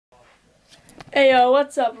Hey yo,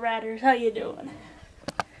 what's up, Ratters? How you doing?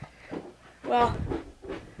 Well,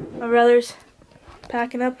 my brother's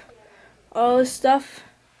packing up all his stuff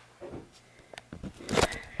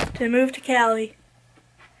to move to Cali.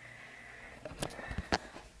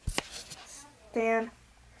 Stan,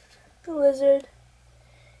 the lizard,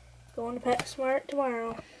 going to PetSmart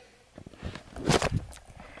tomorrow.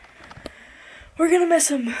 We're gonna miss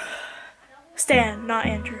him. Stan, not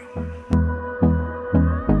Andrew.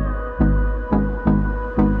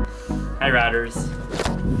 Hi, Ratters.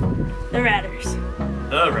 The Ratters.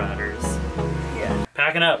 The Ratters. Yeah.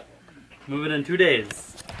 Packing up. Moving in 2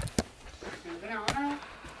 days. Moving on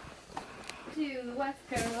to the West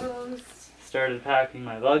Coast. Started packing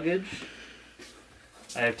my luggage.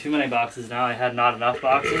 I have too many boxes now. I had not enough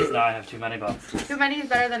boxes. Now I have too many boxes. Too many is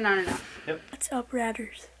better than not enough. Yep. What's up,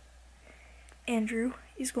 Ratters? Andrew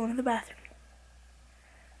is going to the bathroom.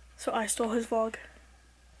 So I stole his vlog.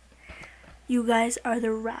 You guys are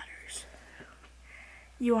the Ratters.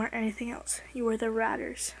 You aren't anything else. You are the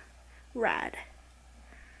Ratters. Rad.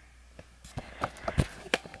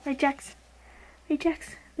 Right, Jax? Hey,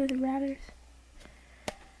 Jax. They're the Ratters.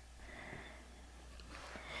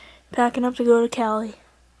 Packing up to go to Cali.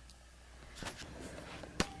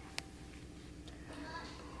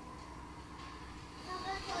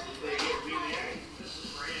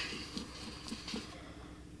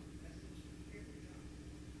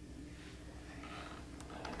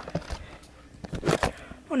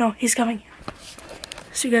 Oh no, he's coming.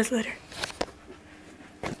 See you guys later.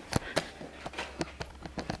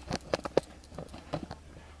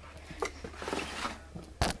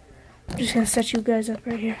 I'm just gonna set you guys up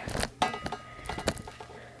right here.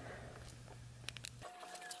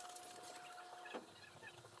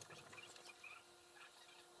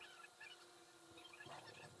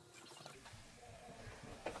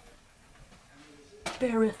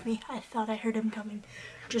 Bear with me, I thought I heard him coming.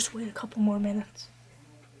 Just wait a couple more minutes.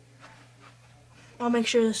 I'll make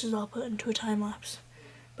sure this is all put into a time lapse.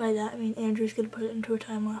 By that I mean Andrew's gonna put it into a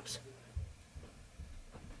time lapse.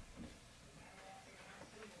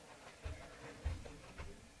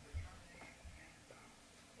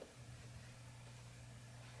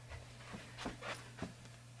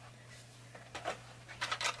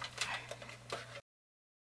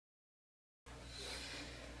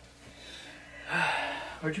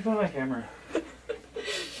 Where'd you put my camera?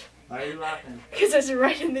 Why are you laughing? Because it's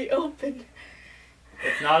right in the open.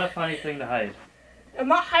 It's not a funny thing to hide. I'm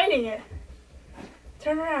not hiding it.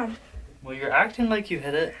 Turn around. Well, you're acting like you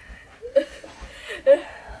hid it.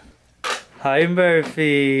 Hi,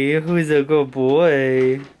 Murphy. Who's a good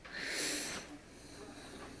boy?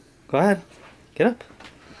 Go ahead. Get up.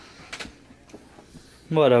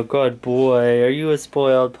 What a good boy. Are you a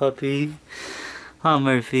spoiled puppy? Huh,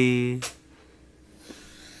 Murphy?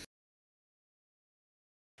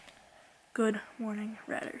 Good morning,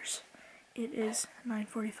 Ratters. It is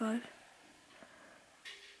 9:45.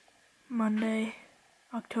 Monday,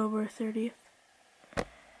 October 30th. The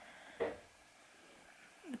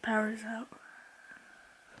power is out.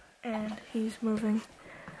 And he's moving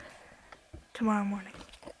tomorrow morning.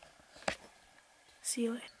 See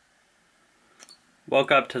you later.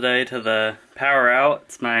 Woke up today to the power out.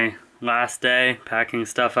 It's my last day packing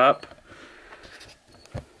stuff up.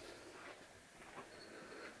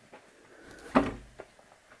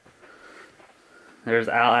 There's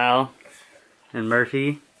Al and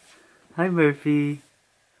Murphy. Hi, Murphy.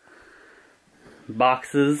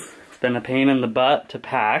 Boxes. It's been a pain in the butt to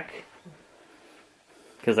pack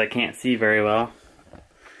because I can't see very well.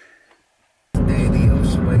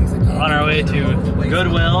 On our way to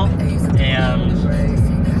Goodwill and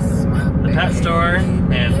the pet store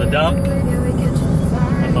and the dump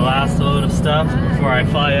with the last load of stuff before I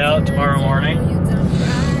fly out tomorrow morning.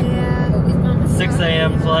 6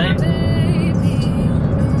 a.m. flight.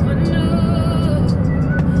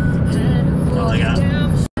 That's all I got.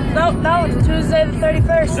 No, it's Tuesday the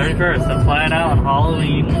 31st. 31st, I'm flying out on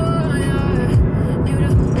Halloween.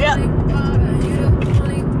 Yep.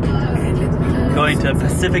 Going to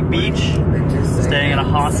Pacific Beach, staying in a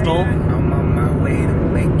hostel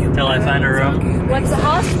until I find a room. What's a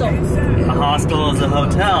hostel? A hostel is a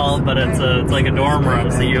hotel, but it's like a dorm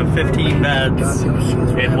room, so you have 15 beds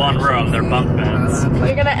in one room. They're bunk beds.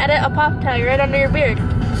 You're gonna edit a pop tag right under your beard.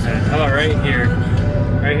 Okay, how about right here?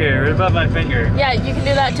 Right here, right above my finger. Yeah, you can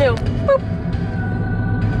do that too. Boop.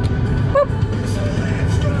 Boop.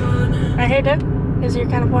 Right here, Doug? Because you're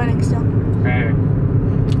kind of pointing still. Right here.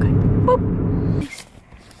 Okay. Boop.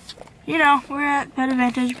 You know, we're at Pet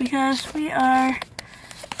Advantage because we are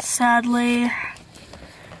sadly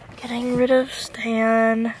getting rid of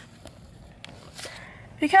Stan.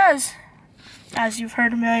 Because as you've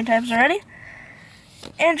heard a million times already,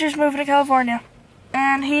 Andrew's moving to California.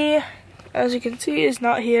 And he, as you can see, is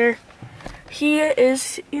not here. He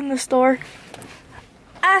is in the store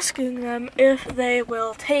asking them if they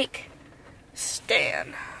will take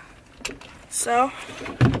Stan. So,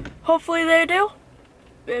 hopefully they do.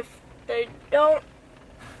 If they don't,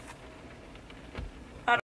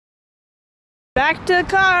 I don't. Back to the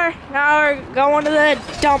car. Now we're going to the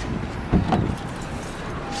dump.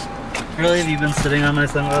 Really? Have you been sitting on my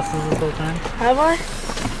sunglasses this whole time? Have I?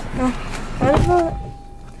 No. I don't know.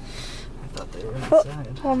 I thought they were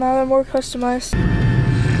inside. Well, now they're more customized.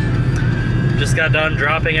 Just got done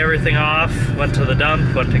dropping everything off, went to the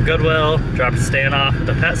dump, went to Goodwill, dropped Stan off at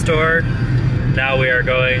the pet store. Now we are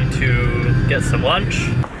going to get some lunch.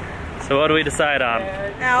 So what do we decide on?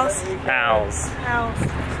 Al's. Al's. Al's.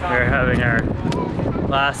 We're having our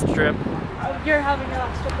last trip. You're having your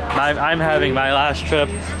last trip to Al's. I'm having my last trip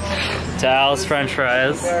to Al's French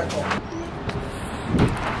fries.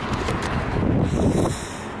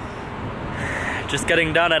 Just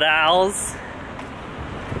getting done at Al's.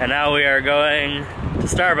 And now we are going to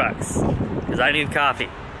Starbucks, because I need coffee.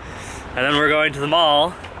 And then we're going to the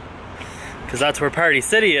mall, because that's where Party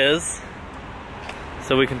City is,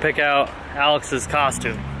 so we can pick out Alex's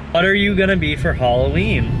costume. What are you gonna be for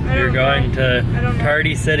Halloween? You're going to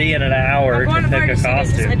Party City in an hour to pick a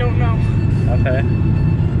costume. I don't know. Okay.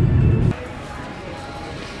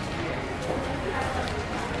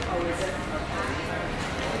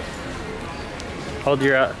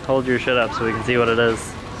 Hold your shit up so we can see what it is.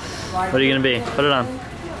 What are you gonna be? Put it on.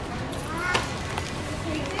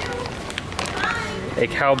 A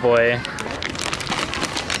cowboy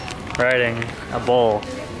riding a bull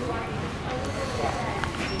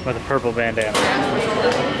with a purple bandana. I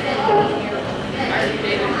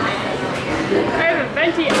have a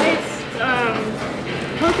venti iced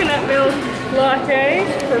coconut milk latte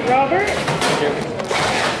for Robert.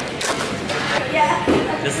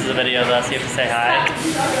 This is a video of us. You have to say hi.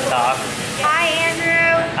 Talk. Hi,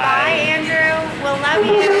 Andrew. Hi. Bye, Andrew. We'll love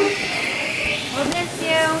you. We'll miss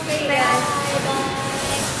you. Bye.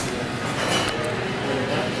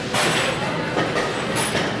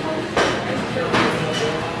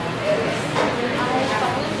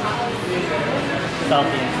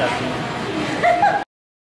 Selfie inception.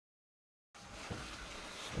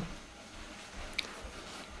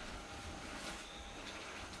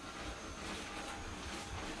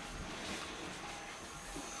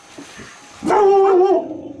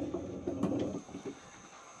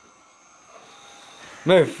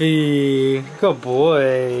 Murphy, good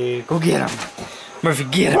boy. Go get him. Murphy,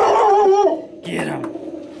 get him. Get him.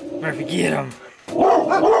 Murphy, get him.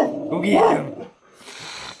 Go get him.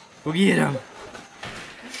 Go get him.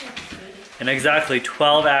 In exactly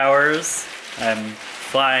 12 hours, I'm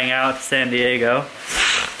flying out to San Diego,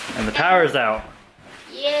 and the power's out.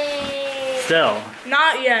 Yay. Still.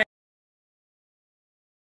 Not yet.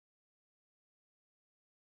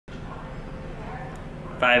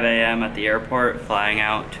 $5 a.m. at the airport, flying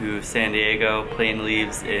out to San Diego. Plane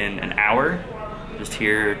leaves in an hour. Just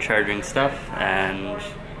here charging stuff and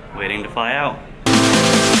waiting to fly out.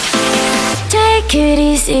 Take it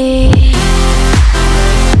easy.